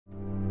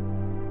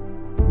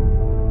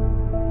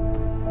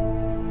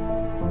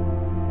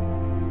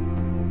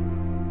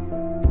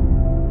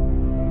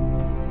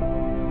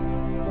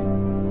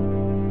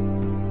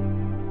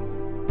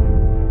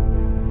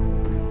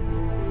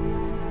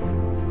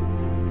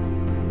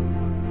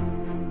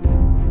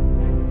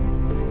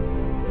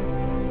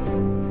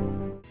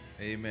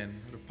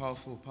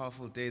powerful,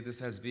 powerful day this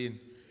has been.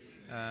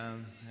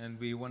 And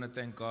we want to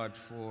thank God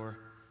for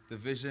the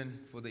vision,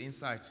 for the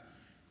insight,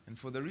 and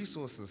for the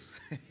resources.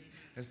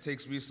 It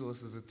takes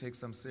resources. It takes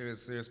some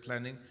serious, serious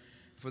planning,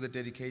 for the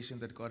dedication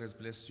that God has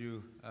blessed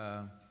you,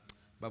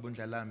 Babu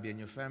Ndhlalambi, and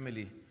your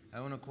family.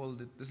 I want to call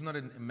it, this is not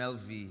a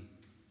MelVee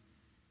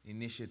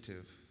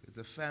initiative. It's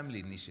a family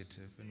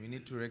initiative, and we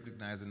need to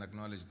recognize and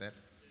acknowledge that.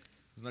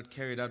 It's not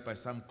carried out by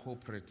some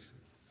corporate,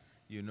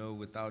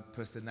 without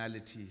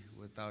personality,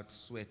 without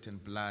sweat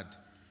and blood.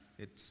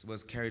 It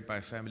was carried by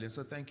a family. And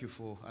so thank you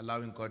for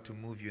allowing God to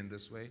move you in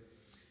this way.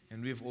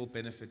 And we've all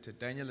benefited.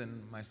 Daniel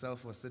and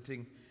myself were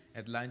sitting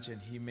at lunch,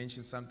 and he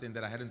mentioned something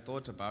that I hadn't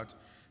thought about.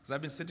 Because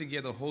I've been sitting here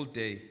the whole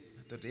day.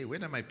 I thought, hey,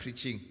 when am I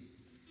preaching?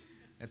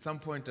 At some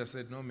point I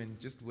said, no, man,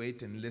 just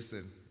wait and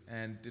listen.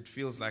 And it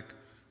feels like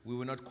we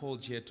were not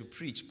called here to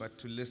preach, but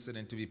to listen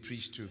and to be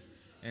preached to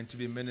and to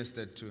be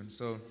ministered to. And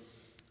so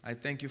I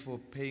thank you for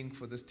paying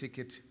for this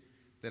ticket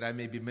that I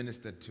may be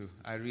ministered to.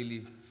 I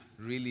really,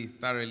 really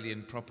thoroughly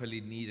and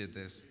properly needed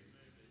this.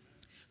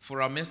 For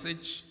our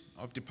message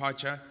of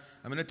departure,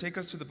 I'm going to take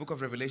us to the book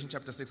of Revelation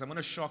chapter 6. I'm going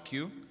to shock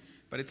you,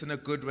 but it's in a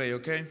good way,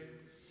 okay?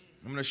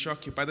 I'm going to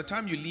shock you. By the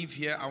time you leave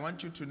here, I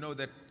want you to know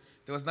that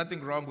there was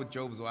nothing wrong with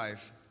Job's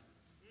wife.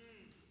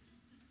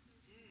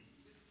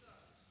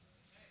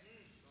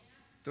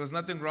 There was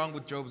nothing wrong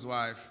with Job's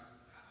wife.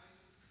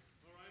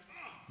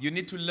 You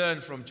need to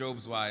learn from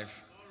Job's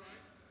wife.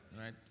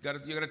 Right?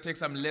 You got to take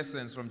some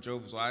lessons from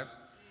Job's wife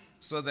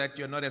so that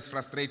you're not as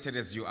frustrated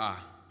as you are.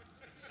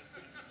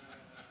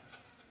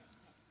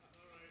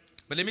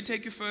 But let me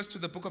take you first to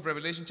the book of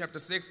Revelation chapter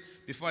 6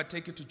 before I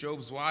take you to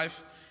Job's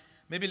wife.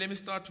 Maybe let me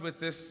start with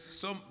this.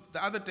 So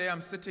the other day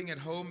I'm sitting at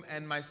home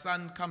and my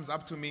son comes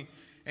up to me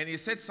and he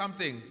said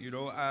something,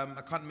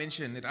 I can't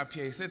mention it up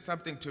here. He said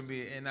something to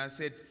me and I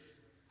said,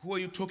 who are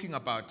you talking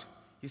about?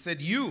 He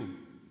said, you.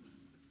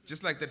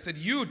 Just like that. He said,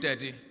 you,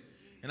 Daddy.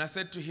 And I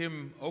said to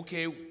him,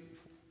 okay,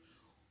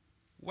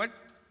 what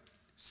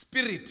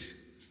spirit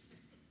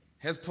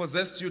has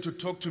possessed you to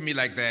talk to me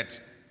like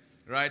that,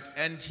 right?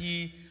 And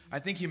I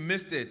think he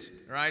missed it,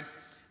 right?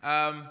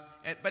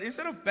 But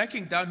instead of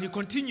backing down, he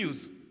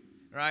continues,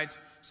 right?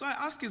 So I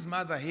asked his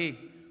mother, hey,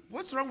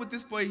 what's wrong with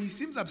this boy? He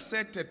seems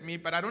upset at me,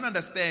 but I don't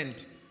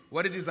understand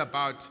what it is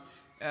about.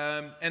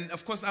 And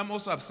of course, I'm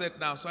also upset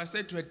now. So I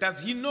said to her, does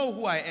he know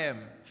who I am?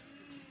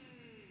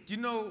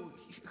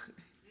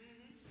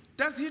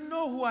 Does he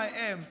know who I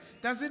am?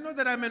 Does he know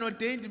that I'm an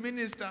ordained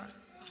minister?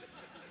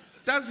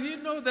 Does he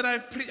know that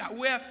I've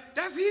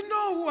does he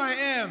know who I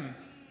am?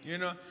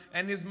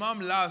 And his mom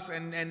laughs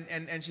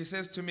and she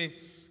says to me,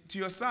 to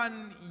your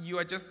son, you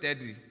are just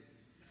Daddy,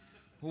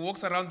 who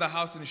walks around the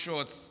house in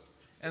shorts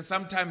and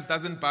sometimes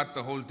doesn't bath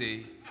the whole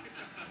day.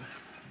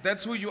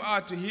 That's who you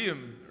are to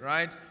him,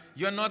 right?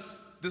 You're not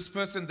this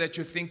person that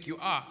you think you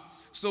are.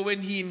 So when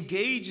he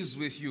engages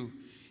with you,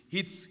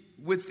 it's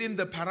within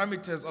the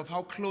parameters of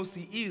how close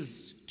he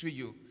is to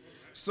you.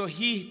 So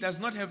he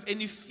does not have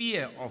any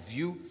fear of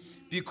you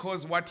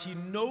because what he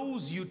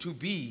knows you to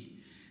be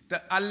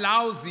that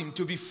allows him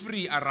to be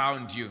free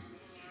around you.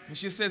 And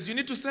she says, you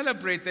need to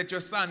celebrate that your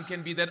son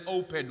can be that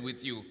open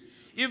with you,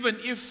 even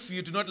if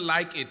you do not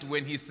like it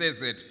when he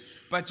says it,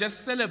 but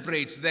just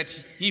celebrate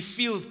that he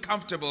feels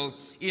comfortable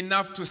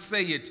enough to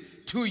say it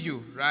to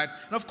you, right?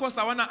 And of course,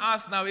 I want to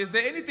ask now, is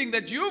there anything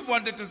that you've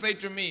wanted to say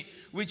to me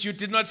which you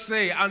did not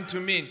say unto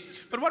me?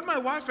 But what my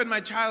wife and my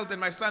child and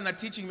my son are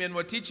teaching me and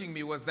were teaching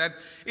me was that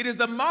it is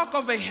the mark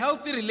of a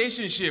healthy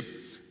relationship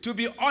to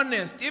be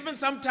honest, even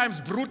sometimes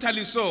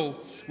brutally so,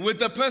 with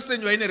the person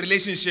you're in a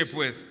relationship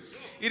with.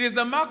 It is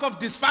the mark of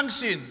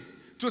dysfunction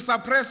to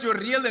suppress your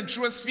real and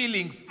truest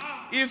feelings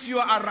if you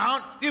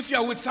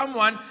are with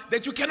someone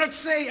that you cannot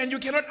say and you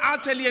cannot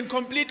utterly and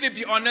completely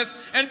be honest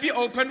and be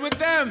open with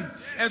them.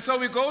 And so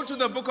we go to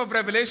the book of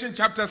Revelation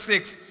chapter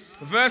 6.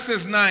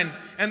 Verses 9,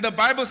 and the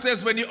Bible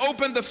says, when he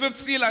opened the fifth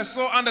seal, I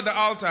saw under the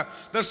altar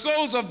the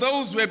souls of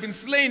those who had been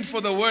slain for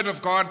the word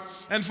of God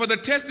and for the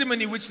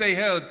testimony which they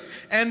held.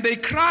 And they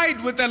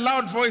cried with a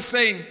loud voice,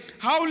 saying,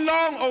 how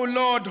long, O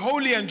Lord,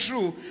 holy and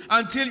true,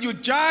 until you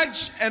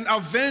judge and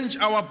avenge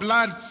our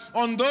blood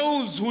on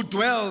those who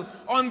dwell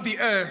on the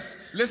earth?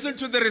 Listen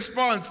to the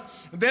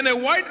response. Then a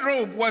white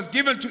robe was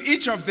given to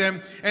each of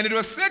them, and it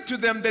was said to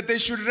them that they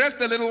should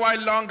rest a little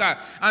while longer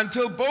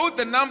until both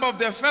the number of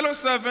their fellow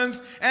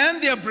servants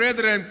and their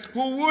brethren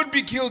who would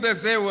be killed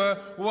as they were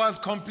was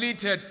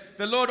completed.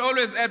 The Lord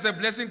always adds a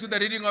blessing to the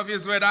reading of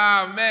his word.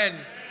 Amen.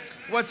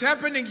 What's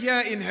happening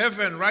here in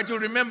heaven, right? You'll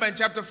remember in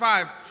chapter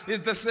 5 is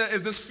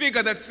this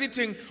figure that's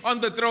sitting on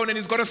the throne, and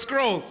he's got a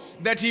scroll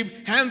that he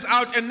hands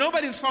out, and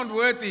nobody's found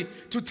worthy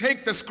to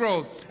take the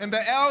scroll. And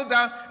the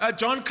elder,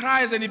 John,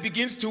 cries and he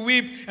begins to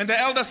weep. And the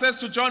elder says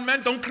to John,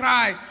 man, don't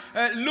cry.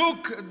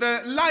 Look,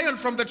 the lion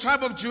from the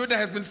tribe of Judah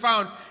has been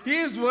found. He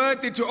is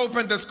worthy to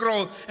open the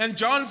scroll. And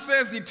John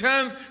says he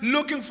turns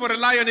looking for a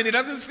lion, and he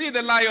doesn't see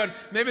the lion.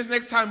 Maybe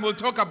next time we'll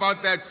talk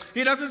about that.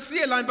 He doesn't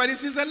see a lion, but he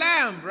sees a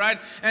lamb, right?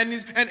 And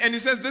he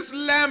says this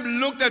lamb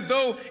looked as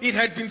though it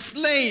had been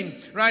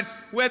slain, right? right?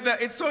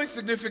 It's so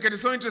insignificant,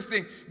 it's so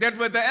interesting, that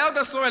where the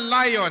elder saw a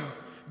lion,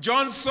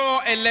 John saw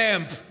a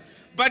lamb.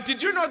 But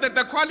did you know that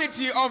the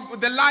quality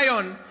of the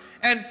lion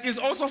and is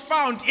also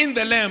found in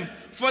the lamb?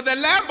 For the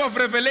lamb of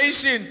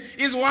Revelation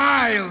is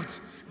wild.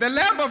 The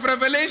lamb of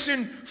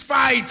Revelation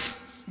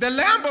fights. The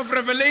lamb of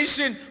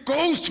Revelation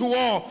goes to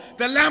war.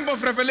 The lamb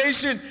of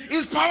Revelation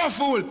is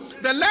powerful.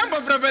 The lamb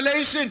of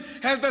Revelation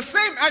has the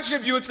same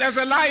attributes as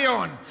a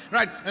lion,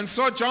 right? And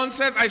so John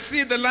says, I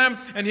see the lamb,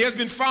 and he has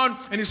been found,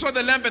 and he saw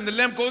the lamb, and the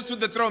lamb goes to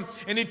the throne,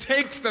 and he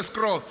takes the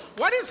scroll.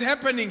 What is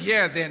happening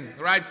here then,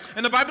 right?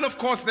 And the Bible, of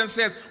course, then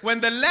says, when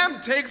the lamb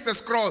takes the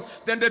scroll,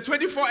 then the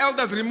 24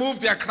 elders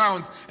remove their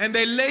crowns, and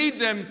they lay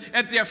them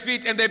at their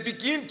feet, and they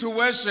begin to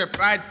worship,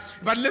 right?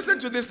 But listen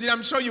to this here,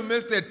 I'm sure you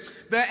missed it.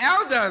 The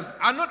elders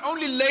are not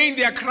only laying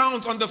their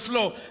crowns on the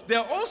floor,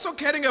 they're also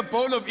carrying a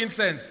bowl of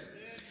incense.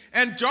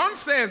 And John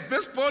says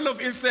this bowl of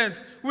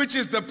incense, which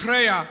is the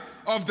prayer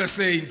of the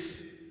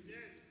saints.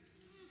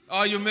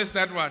 Oh, you missed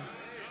that one.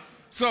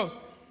 So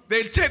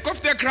they take off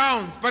their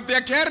crowns, but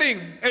they're carrying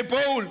a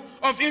bowl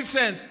of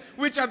incense,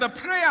 which are the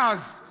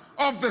prayers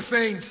of the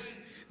saints.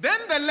 Then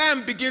the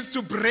lamb begins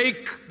to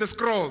break the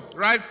scroll,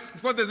 right?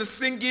 Of course, there's a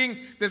singing,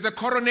 there's a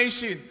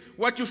coronation.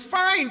 What you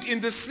find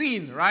in the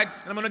scene, right?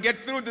 And I'm going to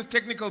get through this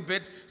technical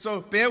bit,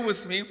 so bear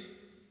with me.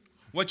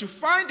 What you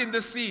find in the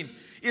scene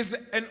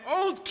is an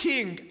old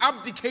king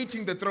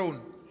abdicating the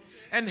throne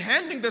and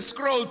handing the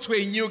scroll to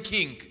a new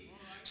king.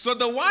 So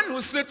the one who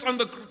sits on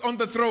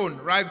the throne,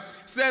 right,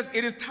 says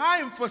it is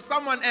time for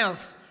someone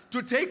else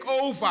to take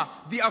over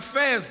the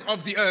affairs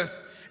of the earth.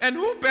 And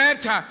who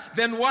better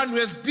than one who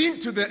has been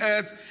to the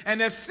earth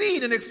and has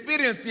seen and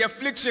experienced the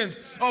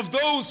afflictions of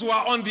those who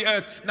are on the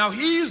earth? Now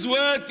he is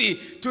worthy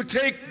to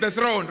take the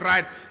throne,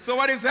 right? So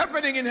what is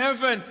happening in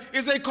heaven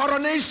is a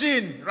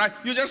coronation, right?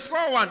 You just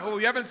saw one. Oh,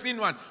 you haven't seen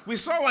one. We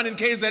saw one in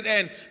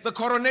KZN. The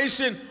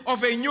coronation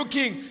of a new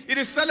king. It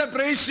is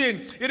celebration.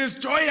 It is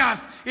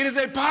joyous. It is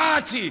a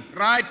party,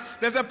 right?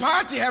 There's a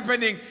party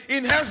happening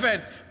in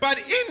heaven. But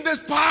in this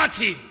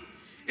party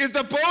is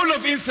the bowl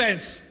of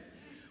incense,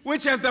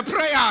 which has the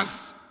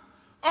prayers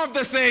of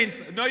the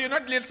saints. No, you're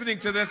not listening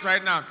to this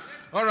right now.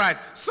 All right.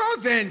 So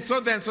then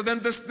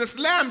this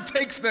lamb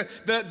takes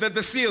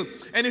the seal,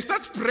 and he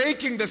starts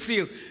breaking the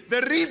seal.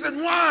 The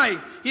reason why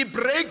he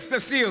breaks the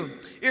seal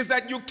is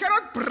that you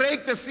cannot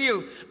break the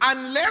seal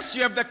unless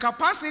you have the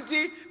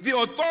capacity, the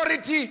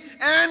authority,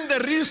 and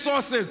the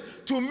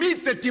resources to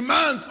meet the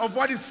demands of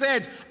what is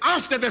said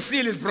after the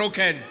seal is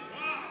broken.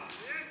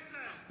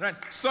 Right.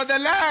 So the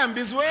lamb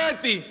is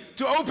worthy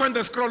to open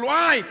the scroll.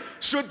 Why?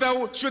 Should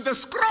the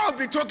scroll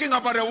be talking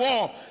about a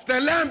war?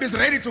 The lamb is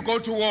ready to go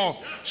to war.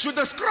 Should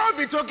the scroll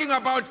be talking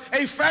about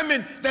a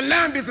famine? The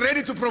lamb is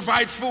ready to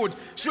provide food.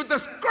 Should the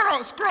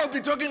scroll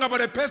be talking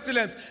about a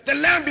pestilence? The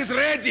lamb is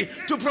ready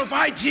to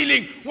provide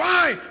healing.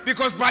 Why?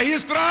 Because by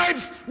his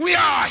stripes we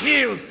are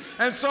healed.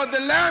 And so the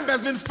lamb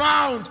has been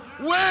found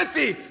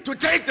worthy to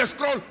take the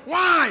scroll.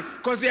 Why?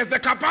 Because he has the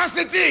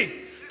capacity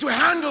to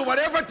handle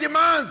whatever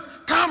demands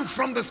come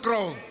from the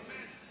scroll.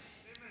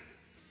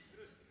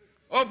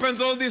 Opens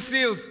all these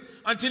seals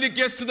until he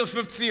gets to the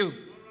fifth seal.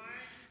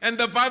 And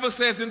the Bible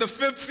says in the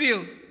fifth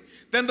seal,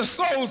 then the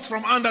souls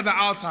from under the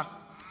altar,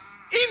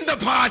 in the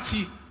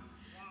party.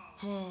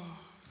 Oh,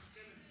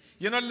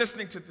 you're not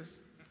listening to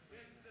this.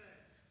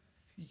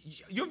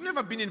 You've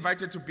never been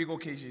invited to big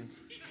occasions.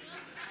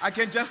 I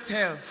can just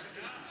tell.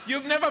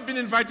 You've never been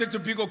invited to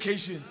big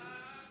occasions.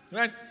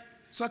 Right?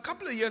 So a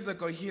couple of years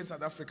ago here in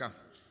South Africa,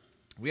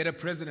 we had a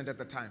president at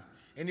the time,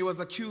 and he was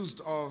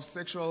accused of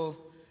sexual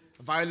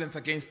violence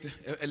against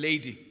a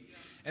lady.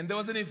 And there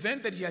was an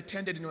event that he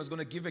attended, and he was going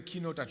to give a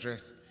keynote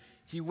address.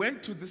 He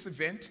went to this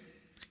event,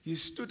 he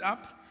stood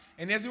up,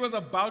 and as he was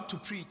about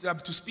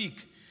to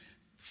speak,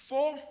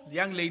 4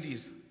 young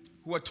ladies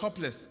who were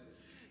topless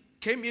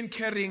came in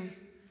carrying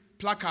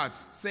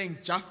placards saying,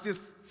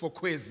 "Justice for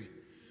Kwezi."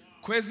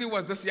 Kwezi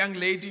was this young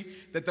lady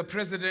that the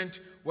president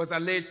was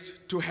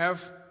alleged to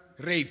have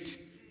raped,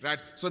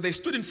 right? So they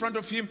stood in front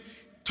of him,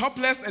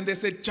 topless, and they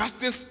said,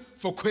 "Justice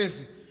for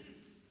Kwezi."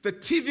 The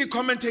TV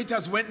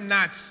commentators went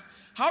nuts.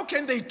 How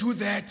can they do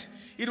that?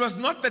 It was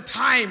not the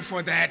time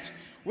for that.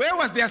 Where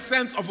was their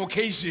sense of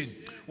occasion?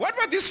 What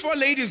were these 4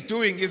 ladies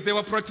doing is they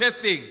were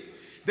protesting.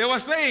 They were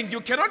saying,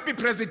 you cannot be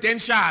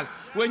presidential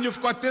when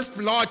you've got this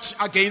blotch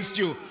against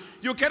you.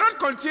 You cannot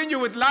continue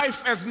with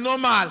life as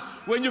normal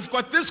when you've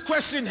got this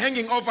question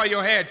hanging over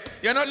your head.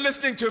 You're not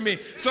listening to me.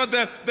 So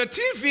the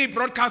TV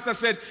broadcaster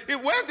said,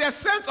 where's their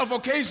sense of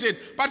occasion?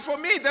 But for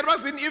me, that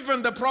wasn't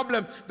even the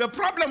problem. The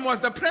problem was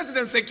the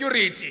president's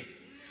security.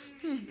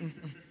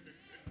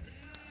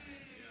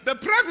 The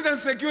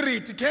president's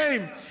security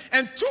came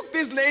and took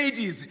these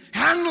ladies,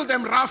 handled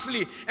them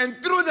roughly,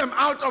 and threw them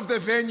out of the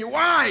venue.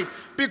 Why?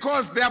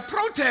 Because their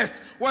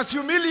protest was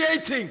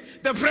humiliating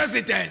the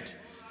president.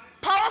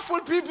 Powerful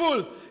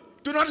people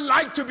do not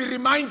like to be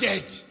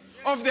reminded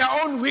of their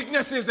own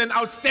weaknesses and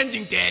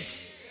outstanding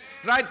debts.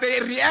 Right?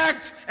 They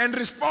react and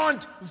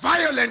respond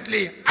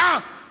violently.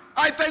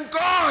 I thank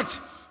God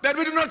that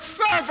we do not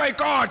serve a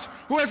God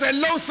who has a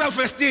low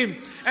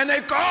self-esteem, and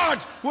a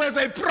God who has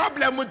a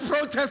problem with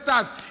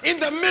protesters in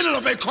the middle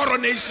of a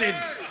coronation.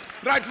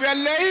 Right, we are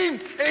laying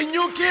a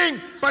new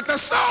king, but the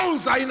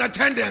souls are in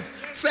attendance,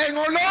 saying,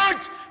 oh Lord,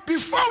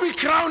 before we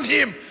crown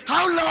him,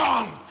 how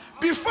long?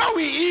 Before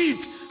we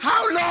eat,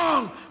 how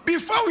long?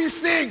 Before we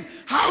sing,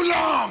 how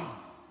long?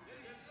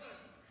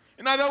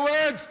 In other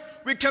words,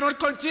 we cannot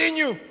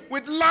continue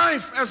with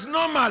life as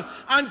normal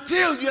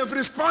until you have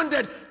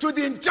responded to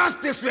the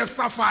injustice we have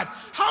suffered.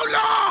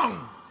 How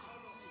long?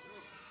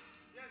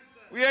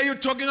 We hear you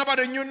talking about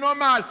a new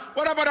normal.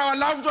 What about our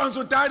loved ones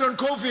who died on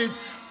COVID?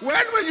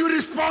 When will you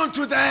respond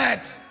to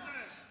that?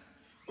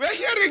 We're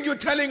hearing you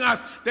telling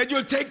us that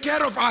you'll take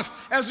care of us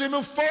as we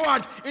move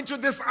forward into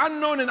this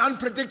unknown and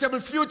unpredictable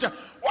future.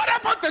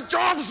 What about the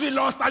jobs we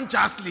lost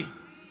unjustly?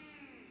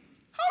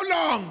 How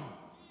long?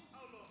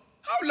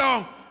 How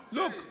long?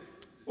 Look,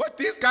 what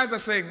these guys are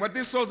saying, what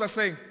these souls are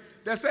saying,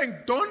 they're saying,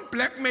 don't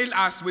blackmail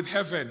us with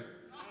heaven.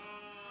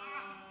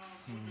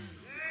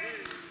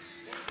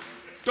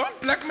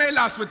 Don't blackmail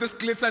us with this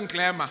glitz and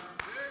glamour.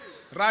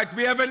 Right?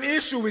 We have an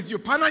issue with you.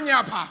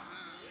 Pananyapa.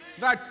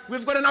 Right?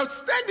 We've got an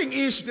outstanding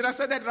issue. Did I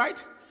say that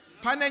right?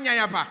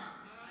 Pananyapa.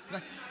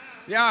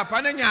 Yeah,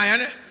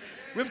 Pananyaya.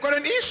 We've got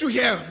an issue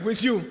here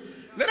with you.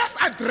 Let us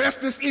address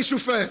this issue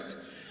first.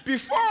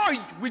 Before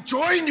we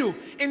join you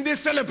in these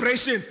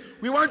celebrations,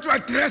 we want to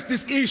address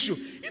this issue.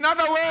 In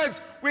other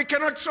words, we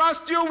cannot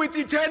trust you with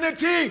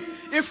eternity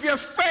if you have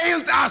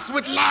failed us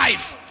with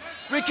life.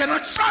 We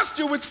cannot trust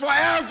you with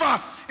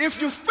forever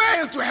if you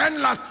fail to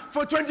handle us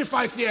for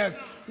 25 years.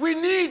 We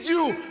need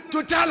you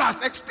to tell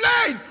us,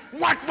 explain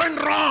what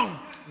went wrong.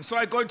 And so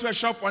I go into a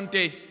shop one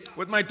day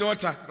with my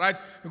daughter, right?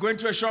 We go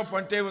into a shop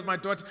one day with my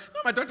daughter.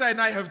 No, my daughter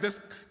and I have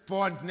this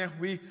bond.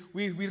 We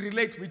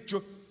relate,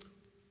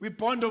 we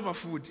bond over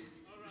food.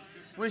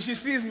 When she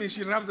sees me,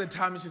 she rubs her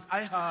tummy, she says,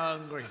 I'm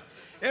hungry.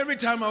 Every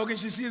time I walk in,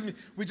 she sees me,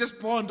 we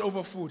just bond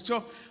over food.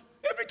 So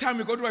every time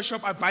we go to a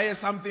shop, I buy her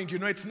something,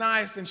 it's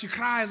nice, and she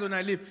cries when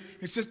I leave.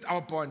 It's just our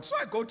bond. So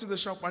I go to the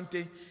shop one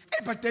day,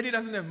 hey, but Daddy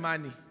doesn't have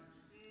money.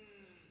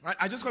 Right?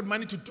 I just got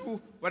money to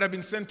do what I've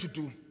been sent to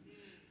do.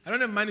 I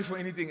don't have money for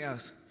anything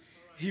else.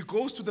 He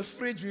goes to the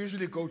fridge we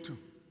usually go to.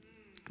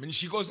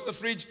 She goes to the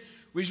fridge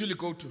we usually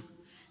go to.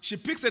 She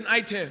picks an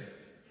item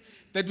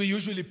that we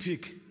usually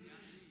pick.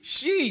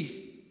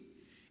 She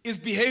is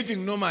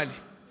behaving normally.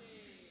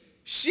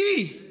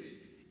 She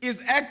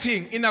is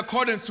acting in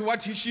accordance to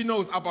what she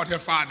knows about her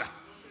father.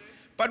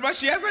 But what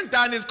she hasn't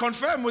done is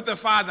confirm with the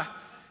father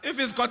if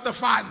he's got the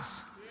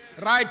funds,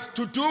 right,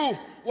 to do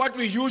what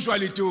we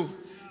usually do.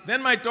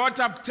 Then my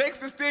daughter takes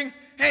this thing,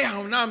 hey,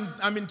 now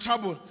I'm in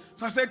trouble.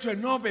 So I said to her,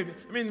 no, baby.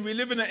 We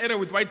live in an era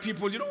with white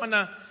people. You don't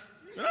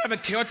have a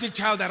chaotic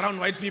child around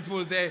white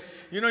people there.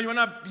 You want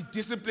to be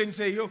disciplined,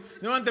 say, you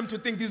want them to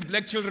think these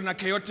black children are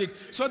chaotic.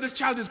 So this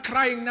child is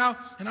crying now,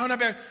 and I want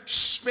to be,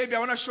 shh, baby, I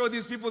want to show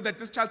these people that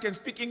this child can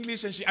speak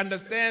English and she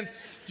understands.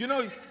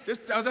 I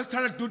was just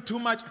trying to do too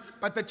much,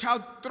 but the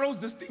child throws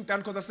this thing down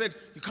because I said,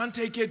 you can't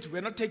take it,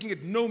 we're not taking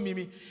it, no,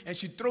 Mimi. And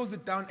she throws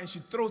it down and she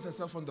throws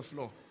herself on the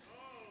floor.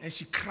 And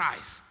she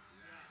cries.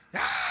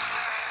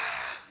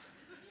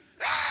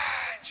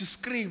 She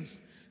screams,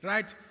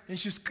 right? And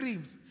she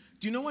screams.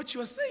 Do you know what she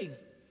was saying?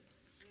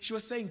 She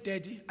was saying,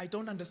 Daddy, I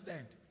don't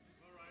understand.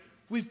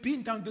 We've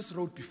been down this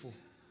road before.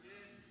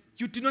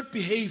 You did not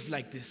behave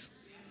like this.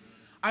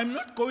 I'm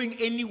not going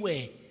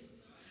anywhere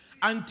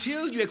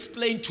until you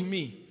explain to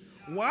me,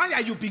 why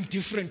are you being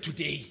different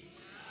today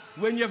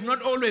when you have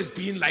not always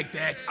been like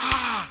that?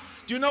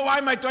 Do you know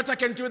why my daughter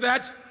can do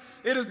that?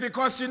 It is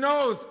because she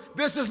knows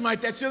this is my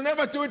dad. She'll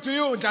never do it to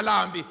you,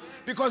 Ndhlalambi,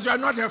 because you are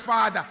not her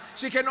father.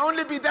 She can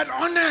only be that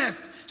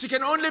honest. She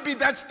can only be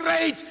that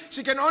straight.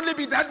 She can only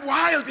be that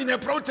wild in her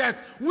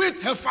protest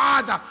with her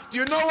father. Do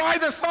you know why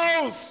the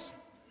souls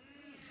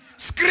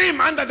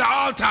scream under the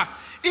altar,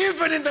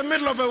 even in the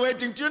middle of a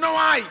wedding? Do you know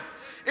why?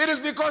 It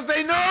is because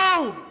they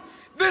know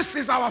this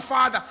is our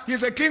father.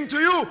 He's a king to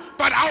you,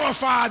 but our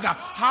father.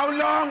 How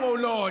long, oh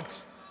Lord?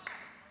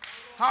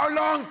 How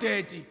long,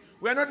 Daddy?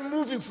 We're not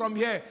moving from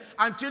here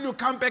until you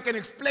come back and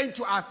explain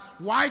to us,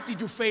 why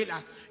did you fail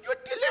us? You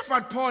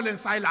delivered Paul and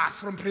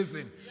Silas from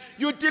prison.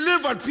 You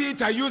delivered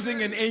Peter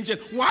using an angel.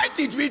 Why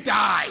did we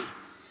die?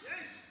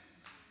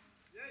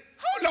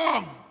 How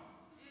long?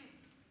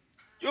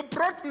 You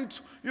brought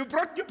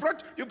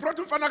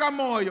Mfanaga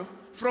Moyo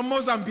from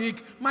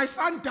Mozambique. My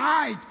son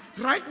died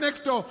right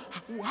next door.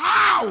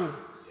 How?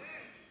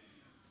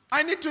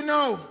 I need to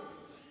know.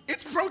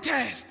 It's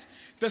protest.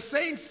 The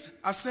saints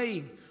are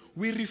saying,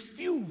 we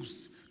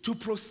refuse to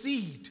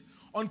proceed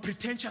on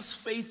pretentious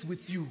faith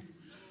with you.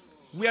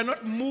 We are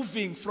not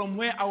moving from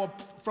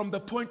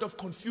the point of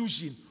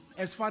confusion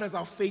as far as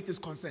our faith is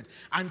concerned.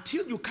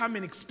 Until you come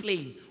and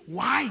explain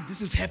why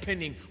this is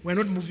happening, we're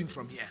not moving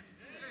from here.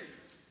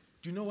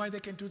 Do you know why they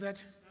can do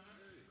that?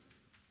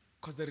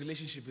 Because the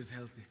relationship is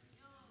healthy.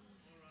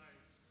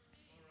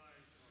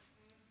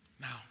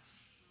 Now,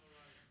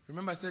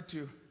 remember I said to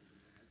you,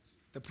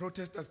 the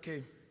protesters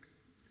came.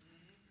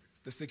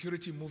 The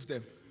security moved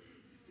them.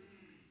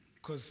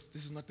 Because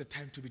this is not the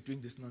time to be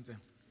doing this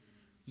nonsense.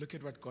 Look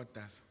at what God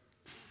does.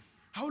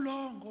 How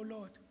long, oh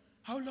Lord?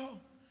 How long?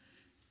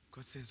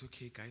 God says,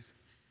 okay, guys,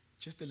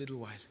 just a little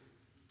while.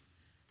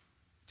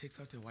 Takes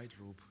out a white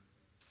robe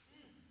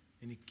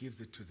and he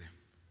gives it to them.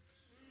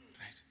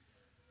 Right?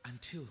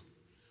 Until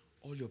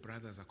all your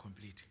brothers are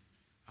complete,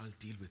 I'll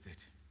deal with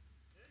it.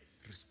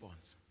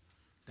 Response.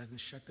 Doesn't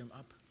shut them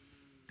up,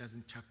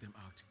 doesn't chuck them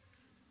out.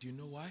 Do you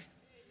know why?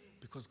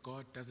 Because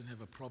God doesn't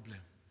have a problem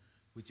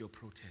with your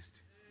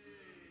protest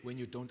when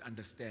you don't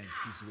understand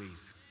his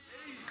ways.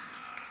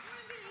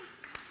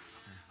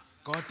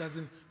 God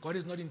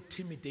is not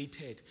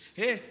intimidated.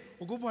 Hey,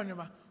 have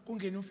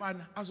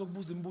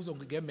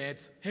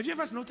you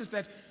ever noticed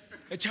that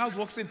a child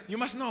walks in? You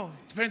must know.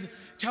 A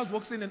child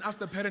walks in and asks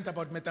the parent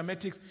about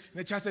mathematics. And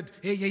the child said,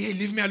 hey,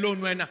 leave me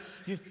alone.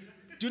 Do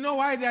you know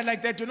why they are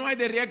like that? Do you know why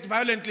they react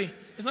violently?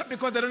 It's not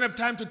because they don't have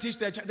time to teach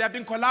their child. They have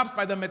been collapsed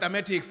by the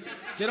mathematics.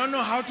 They don't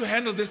know how to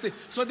handle this thing.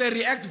 So they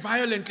react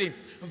violently.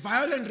 A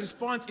violent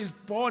response is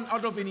born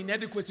out of an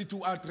inadequacy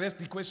to address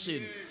the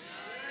question.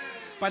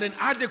 But an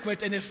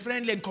adequate and a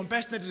friendly and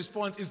compassionate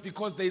response is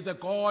because there is a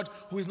God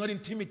who is not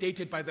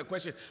intimidated by the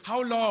question.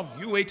 How long?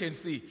 You wait and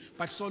see.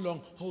 But so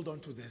long, hold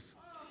on to this.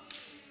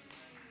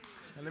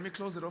 Now let me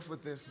close it off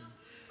with this.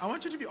 I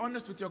want you to be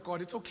honest with your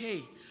God. It's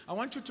okay. I don't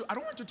want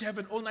you to have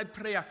an all-night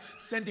prayer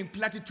sending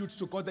platitudes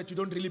to God that you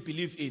don't really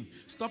believe in.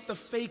 Stop the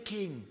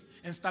faking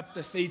and stop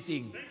the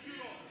faithing. Thank you,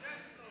 Lord.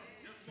 Yes, Lord.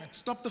 Yes, Lord.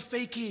 Stop the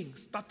faking,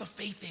 start the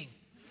faithing.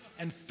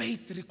 And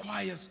faith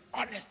requires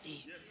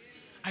honesty. Yes.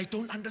 I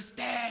don't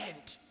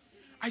understand.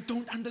 I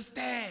don't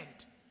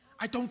understand.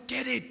 I don't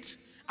get it.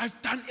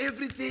 I've done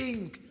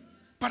everything,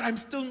 but I'm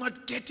still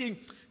not getting.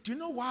 Do you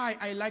know why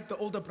I like the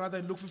older brother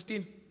in Luke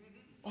 15?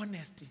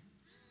 Honesty.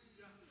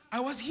 I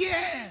was here.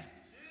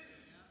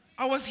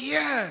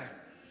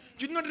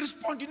 You did not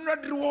respond. You did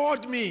not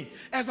reward me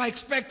as I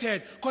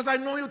expected, because I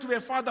know you to be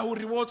a father who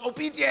rewards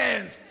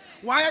obedience.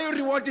 Why are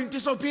you rewarding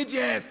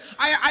disobedience?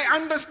 I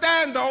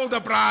understand the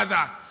older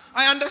brother.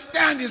 I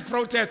understand his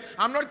protest.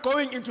 I'm not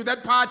going into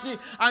that party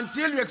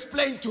until you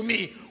explain to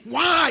me,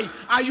 why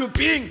are you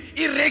being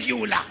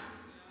irregular?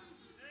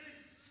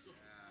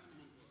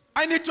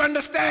 I need to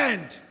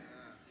understand.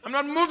 I'm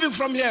not moving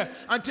from here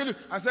until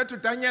I said to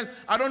Daniel,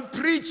 I don't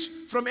preach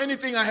from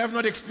anything I have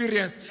not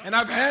experienced. And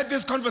I've had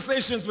these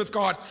conversations with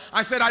God.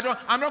 I said,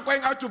 I'm not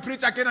going out to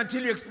preach again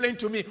until you explain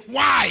to me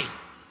why.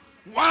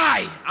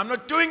 Why? I'm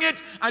not doing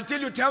it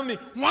until you tell me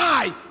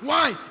why.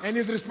 And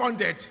he's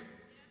responded.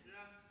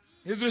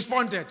 He's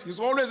responded. He's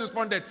always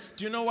responded.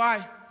 Do you know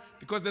why?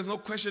 Because there's no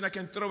question I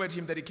can throw at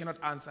him that he cannot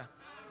answer.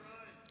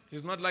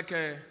 He's not like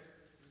an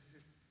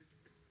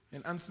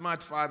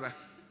unsmart father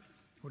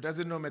who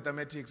doesn't know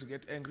mathematics, who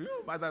gets angry.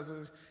 Oh,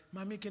 mothers,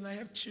 Mommy, can I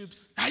have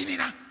chips? Hey,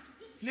 Nina,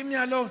 leave me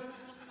alone.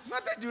 It's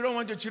not that you don't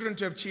want your children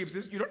to have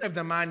chips. You don't have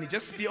the money.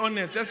 Just be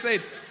honest. Just say,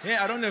 hey,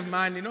 I don't have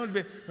money. Don't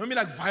be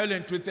like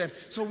violent with them.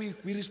 So we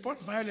respond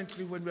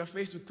violently when we are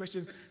faced with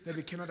questions that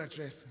we cannot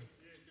address.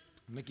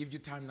 I'm going to give you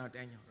time now,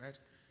 Daniel, right?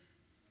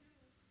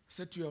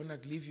 Said to you, I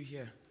want to leave you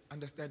here,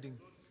 understanding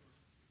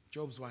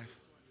Job's wife,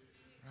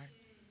 right?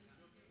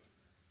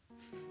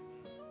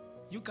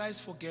 You guys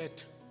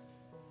forget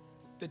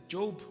that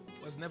Job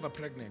was never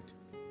pregnant,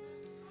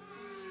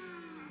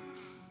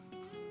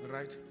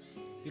 right?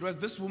 It was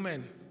this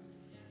woman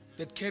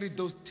that carried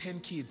those 10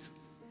 kids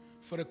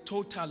for a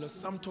total or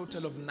some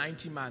total of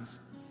 90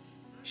 months.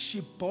 She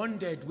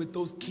bonded with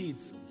those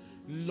kids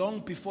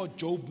long before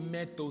Job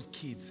met those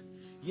kids.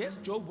 Yes,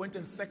 Job went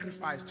and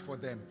sacrificed for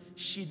them.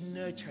 She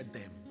nurtured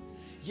them.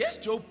 Yes,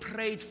 Job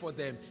prayed for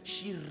them.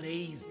 She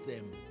raised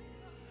them.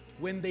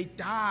 When they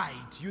died,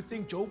 you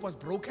think Job was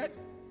broken?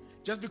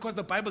 Just because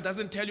the Bible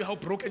doesn't tell you how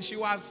broken she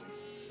was?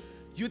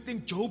 You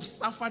think Job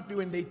suffered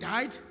when they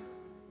died?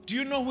 Do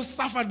you know who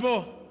suffered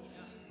more?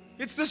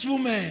 It's this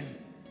woman.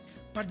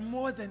 But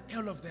more than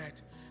all of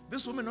that,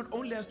 this woman not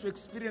only has to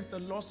experience the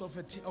loss of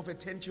her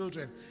 10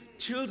 children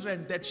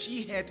that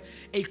she had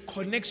a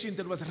connection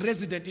that was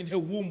resident in her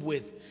womb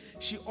with,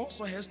 she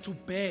also has to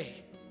bear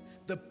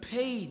the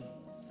pain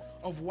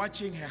of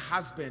watching her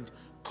husband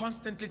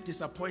constantly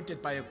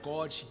disappointed by a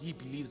God he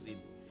believes in.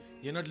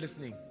 You're not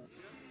listening.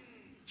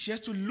 She has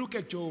to look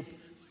at Job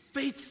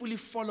faithfully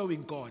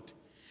following God,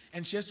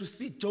 and she has to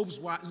see Job's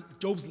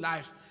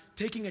life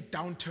taking a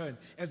downturn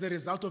as a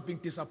result of being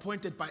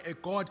disappointed by a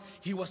God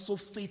he was so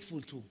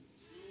faithful to.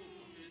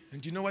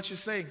 And do you know what she's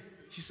saying?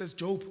 She says,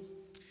 Job,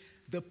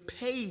 the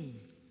pain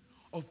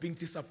of being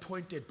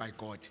disappointed by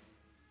God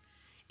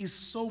is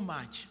so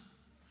much.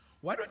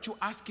 Why don't you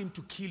ask him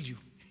to kill you?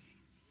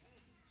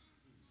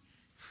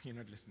 You're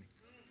not listening.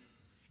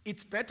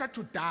 It's better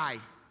to die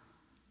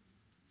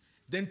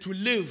than to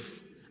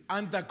live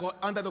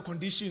under the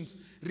conditions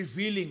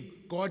revealing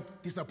God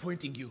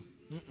disappointing you.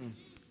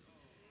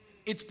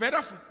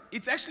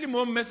 It's actually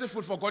more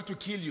merciful for God to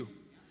kill you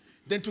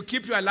than to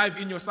keep you alive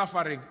in your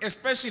suffering,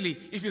 especially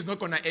if he's not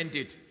going to end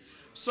it.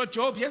 So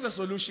Job, here's a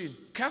solution.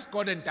 Curse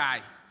God and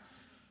die.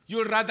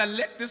 You'll rather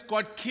let this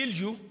God kill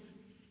you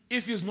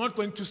if he's not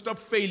going to stop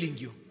failing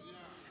you.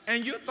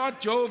 And you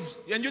thought Job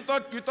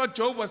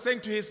was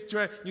saying to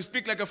her, you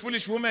speak like a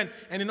foolish woman,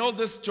 and in all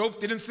this Job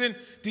didn't sin.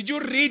 Did you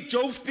read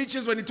Job's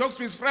speeches when he talks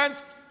to his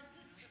friends?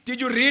 Did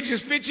you read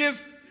his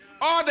speeches?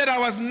 Oh, that I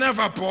was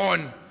never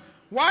born.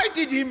 Why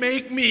did he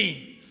make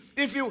me?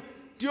 Do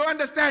you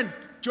understand?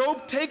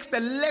 Job takes the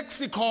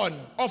lexicon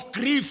of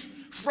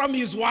grief from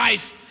his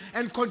wife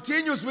and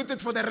continues with it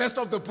for the rest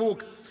of the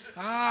book.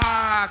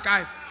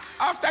 Guys,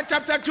 after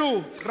chapter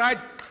 2, right?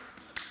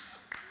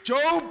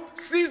 Job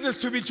ceases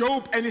to be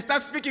Job and he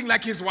starts speaking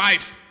like his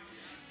wife.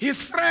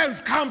 His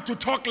friends come to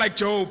talk like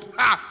Job.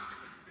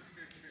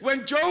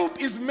 When Job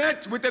is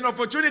met with an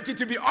opportunity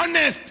to be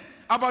honest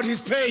about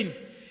his pain,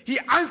 he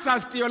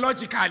answers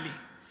theologically.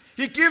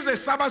 He gives a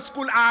Sabbath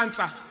school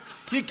answer.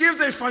 He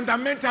gives a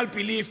fundamental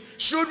belief.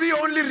 Should we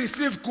only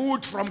receive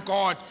good from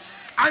God?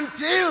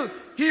 Until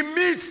he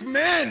meets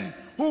men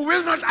who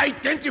will not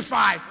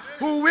identify,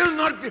 who will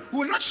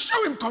not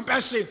show him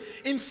compassion.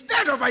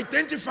 Instead of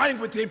identifying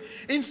with him,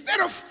 instead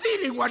of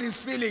feeling what he's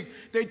feeling,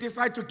 they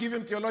decide to give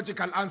him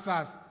theological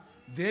answers.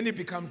 Then he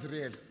becomes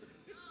real.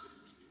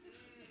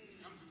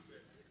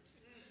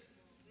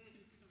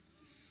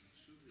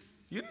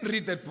 You didn't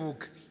read that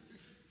book.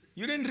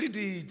 You didn't read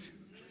it.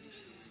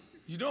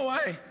 You know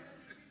why?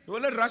 You were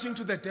not rushing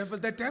to the devil.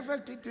 The devil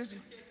did this.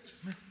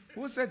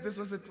 Who said this?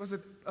 Was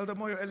it Elder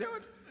Moyo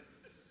Eliot?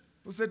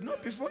 Who said, no,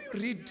 before you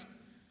read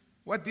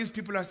what these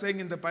people are saying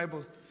in the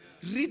Bible,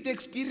 read the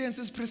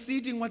experiences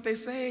preceding what they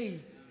say.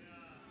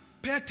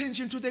 Pay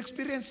attention to the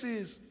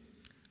experiences.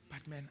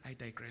 But man, I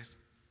digress.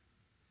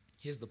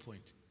 Here's the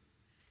point.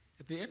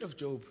 At the end of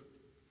Job,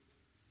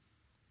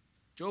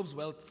 Job's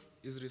wealth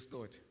is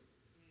restored.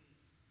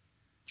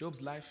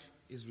 Job's life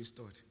is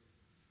restored.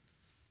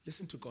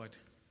 Listen to God.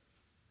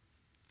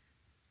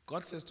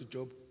 God says to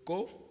Job,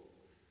 go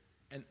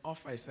and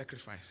offer a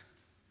sacrifice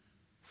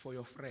for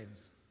your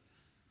friends.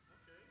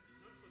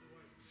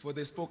 For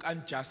they spoke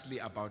unjustly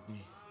about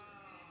me.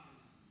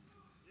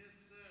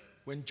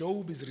 When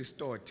Job is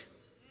restored,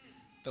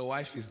 the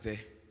wife is there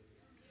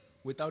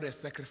without a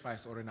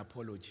sacrifice or an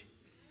apology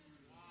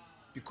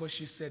because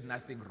she said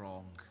nothing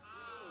wrong.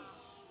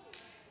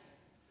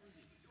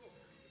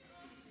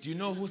 Do you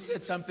know who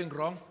said something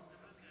wrong?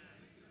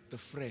 The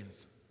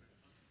friends.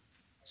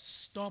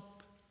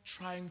 Stop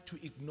trying to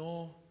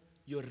ignore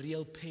your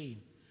real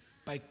pain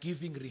by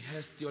giving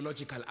rehearsed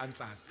theological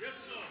answers.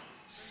 Yes, Lord.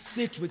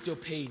 Sit with your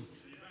pain.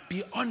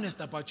 Be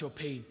honest about your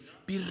pain.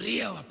 Be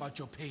real about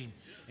your pain.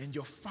 And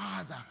your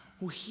Father,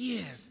 who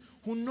hears,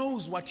 who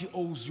knows what he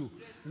owes you,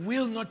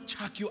 will not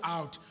chuck you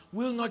out,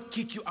 will not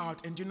kick you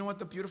out. And you know what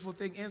the beautiful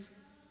thing is?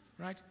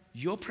 Right?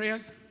 Your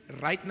prayers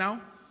right now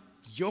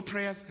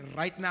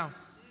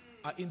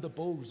are in the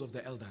bowls of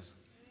the elders.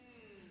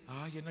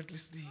 You're not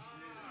listening.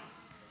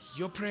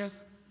 Your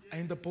prayers are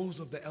in the bowls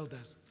of the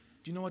elders.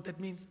 Do you know what that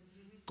means?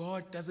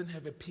 God doesn't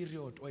have a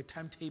period or a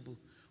timetable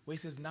where he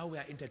says, now we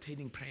are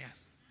entertaining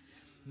prayers.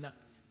 Now,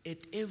 at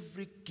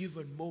every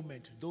given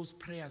moment, those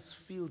prayers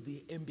feel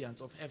the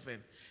ambience of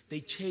heaven. They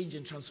change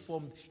and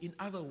transform. In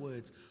other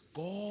words,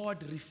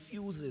 God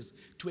refuses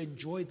to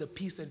enjoy the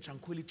peace and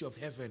tranquility of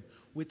heaven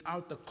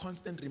without the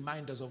constant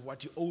reminders of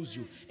what he owes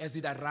you as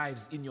it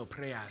arrives in your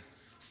prayers.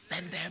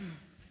 Send them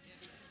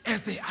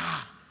as they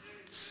are.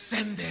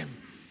 Send them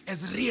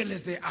as real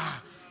as they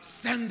are.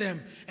 Send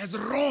them as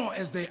raw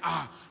as they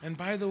are. And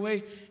by the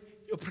way,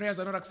 your prayers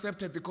are not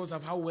accepted because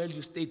of how well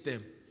you state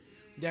them.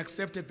 They're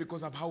accepted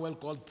because of how well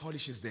God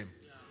polishes them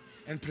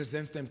and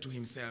presents them to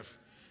himself.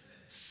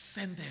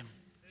 Send them.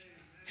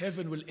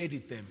 Heaven will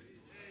edit them.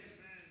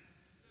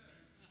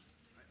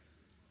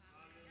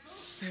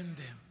 Send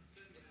them.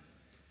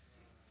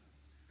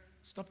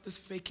 Stop this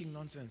faking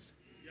nonsense.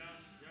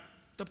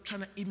 Stop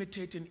trying to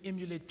imitate and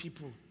emulate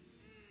people.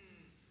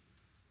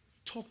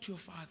 Talk to your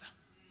Father.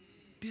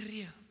 Be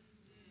real.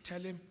 Tell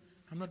him,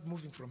 I'm not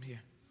moving from here.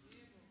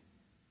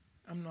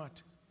 I'm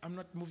not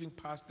moving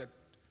past that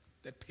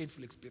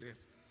painful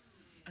experience.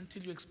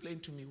 Until you explain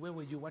to me, where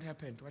were you? What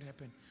happened? What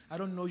happened? I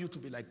don't know you to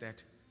be like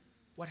that.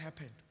 What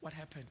happened? What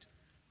happened?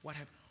 What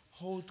happened?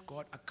 Hold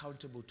God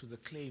accountable to the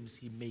claims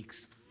he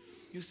makes.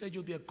 You said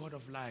you'll be a God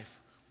of life.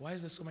 Why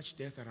is there so much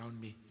death around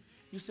me?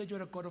 You said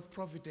you're a God of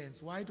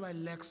providence. Why do I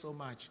lack so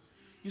much?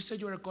 You said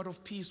you're a God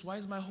of peace. Why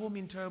is my home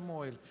in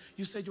turmoil?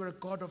 You said you're a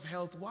God of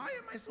health. Why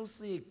am I so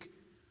sick?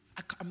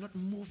 I'm not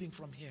moving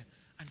from here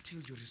until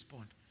you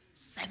respond.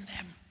 Send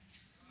them.